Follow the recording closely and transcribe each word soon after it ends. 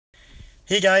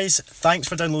Hey guys, thanks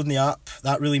for downloading the app.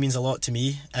 That really means a lot to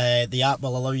me. The app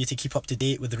will allow you to keep up to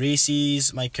date with the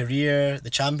races, my career, the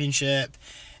championship.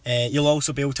 You'll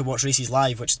also be able to watch races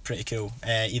live, which is pretty cool,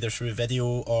 either through video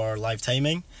or live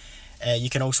timing. You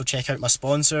can also check out my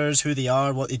sponsors, who they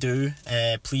are, what they do.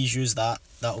 Please use that.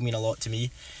 That will mean a lot to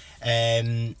me.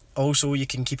 Also, you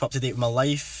can keep up to date with my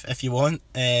life if you want.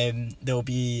 There'll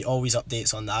be always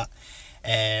updates on that.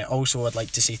 Also, I'd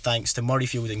like to say thanks to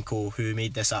Murrayfield & Co, who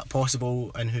made this app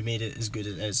possible and who made it as good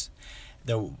as it is.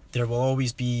 There will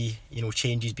always be,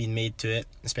 changes being made to it,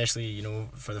 especially,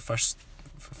 for the first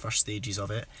stages of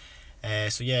it.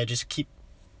 So yeah,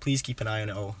 please keep an eye on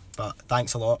it all. But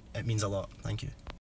thanks a lot. It means a lot. Thank you.